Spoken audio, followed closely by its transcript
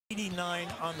89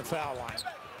 on the foul line.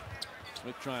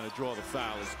 Smith trying to draw the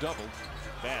foul is doubled.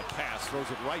 Bad pass, throws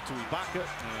it right to Ibaka.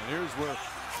 And here's where,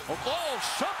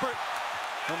 Shumpert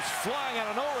comes flying out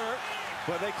of nowhere,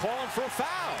 but they call him for a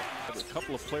foul. A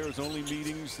couple of players only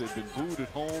meetings. They've been booed at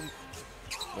home.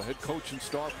 The head coach and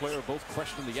star player both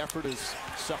question the effort as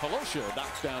Sefolosha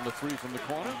knocks down the three from the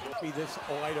corner. Be this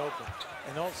wide open.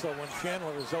 And also when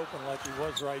Chandler is open like he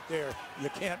was right there, you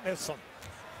can't miss him.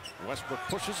 Westbrook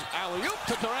pushes, alley-oop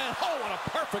to Durant. Oh, what a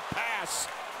perfect pass.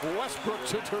 Westbrook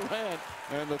to Durant,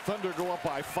 and the Thunder go up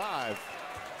by 5.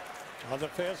 On the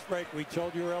fast break, we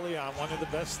told you early on, one of the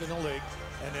best in the league.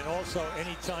 And then also,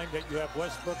 any time that you have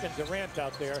Westbrook and Durant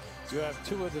out there, you have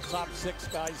 2 of the top 6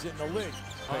 guys in the league.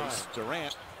 Pace.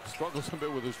 Durant struggles a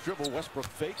bit with his dribble. Westbrook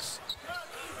fakes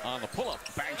on the pull-up,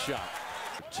 bang shot.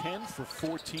 10 for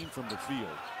 14 from the field.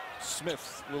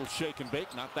 Smith, little shake and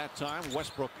bake, not that time.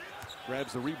 Westbrook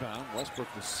grabs the rebound. Westbrook,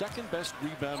 the second best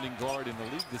rebounding guard in the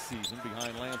league this season,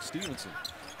 behind Lance Stevenson.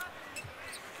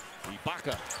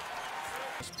 Ibaka,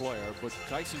 player, but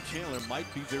Tyson Chandler might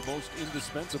be their most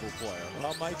indispensable player.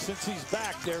 Well, Mike, since he's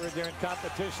back, they're in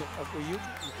competition.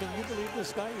 Can you believe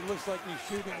this guy? He looks like he's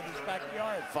shooting in his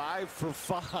backyard. 5 for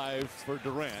 5 for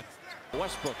Durant.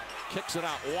 Westbrook kicks it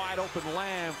out, wide open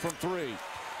Lamb from 3.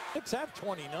 Knicks have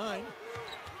 29.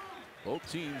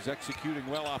 Both teams executing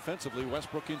well offensively.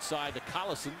 Westbrook inside to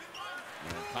Collison,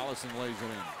 and Collison lays it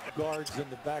in. Guards in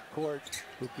the backcourt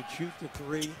who could shoot the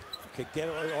 3, could get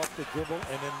it off the dribble,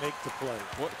 and then make the play.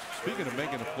 Speaking of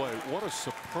making a play, what a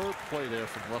superb play there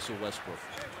from Russell Westbrook.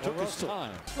 Took his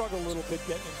time. Struggled a little bit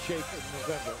getting in shape in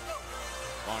November.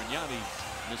 Bargnani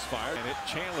misfired, and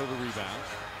Chandler the rebound.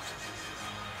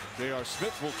 J.R.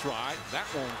 Smith will try. That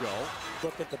won't go.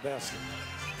 Look at the basket.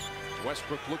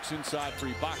 Westbrook looks inside for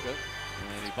Ibaka,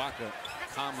 and Ibaka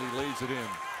calmly lays it in.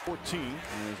 14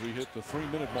 as we hit the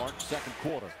 3-minute mark, second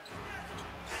quarter.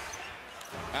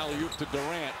 Alley-oop to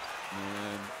Durant,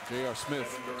 and J.R.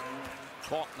 Smith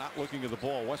caught not looking at the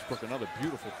ball. Westbrook, another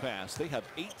beautiful pass. They have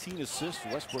 18 assists.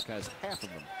 Westbrook has half of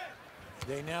them.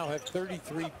 They now have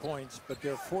 33 points, but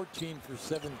they're 14 for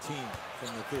 17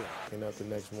 from the field. Came out the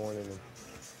next morning and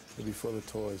it'd be full of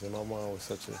toys, and my mom was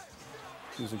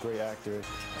she was a great actor.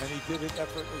 And he did it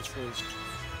effortlessly.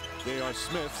 J.R.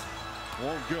 Smith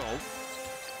won't go.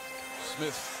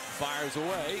 Smith fires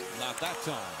away, not that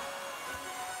time.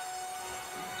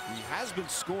 He has been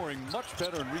scoring much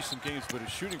better in recent games, but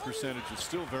his shooting percentage is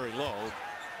still very low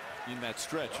in that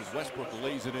stretch as Westbrook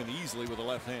lays it in easily with the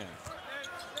left hand.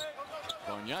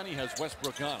 Bargnani has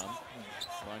Westbrook on him.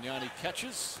 Bargnani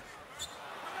catches.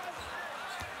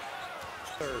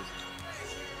 Third.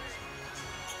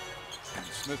 And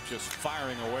Smith just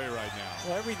firing away right now.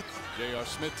 Well, J.R.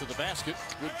 Smith to the basket.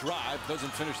 Good drive.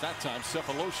 Doesn't finish that time.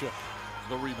 Sefolosha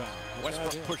the rebound.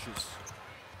 Westbrook pushes.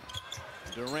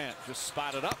 Durant just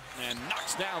spotted up and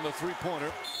knocks down the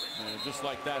three-pointer. And just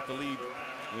like that, the lead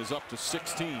is up to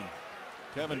 16.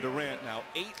 Kevin Durant now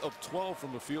 8 of 12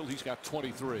 from the field. He's got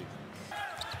 23.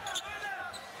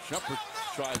 Shumpert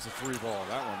tries the 3-ball.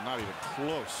 That one not even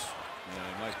close.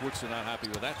 And Mike Woodson not happy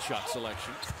with that shot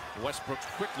selection. Westbrook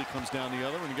quickly comes down the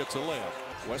other and gets a layup.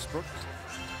 Westbrook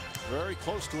very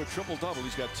close to a triple-double.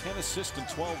 He's got 10 assists and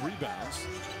 12 rebounds.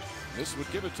 This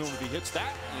would give it to him if he hits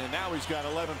that. And now he's got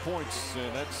 11 points.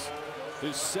 And that's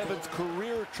his 7th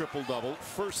career triple-double,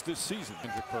 first this season.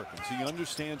 Kendrick Perkins. He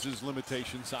understands his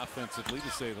limitations offensively, to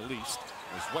say the least,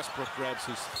 as Westbrook grabs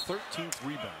his 13th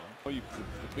rebound. The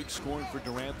big scoring for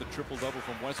Durant, the triple-double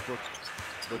from Westbrook.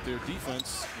 But their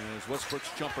defense, as Westbrook's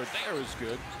jumper there is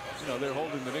good. You know, they're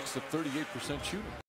holding the Knicks to 38% shooting.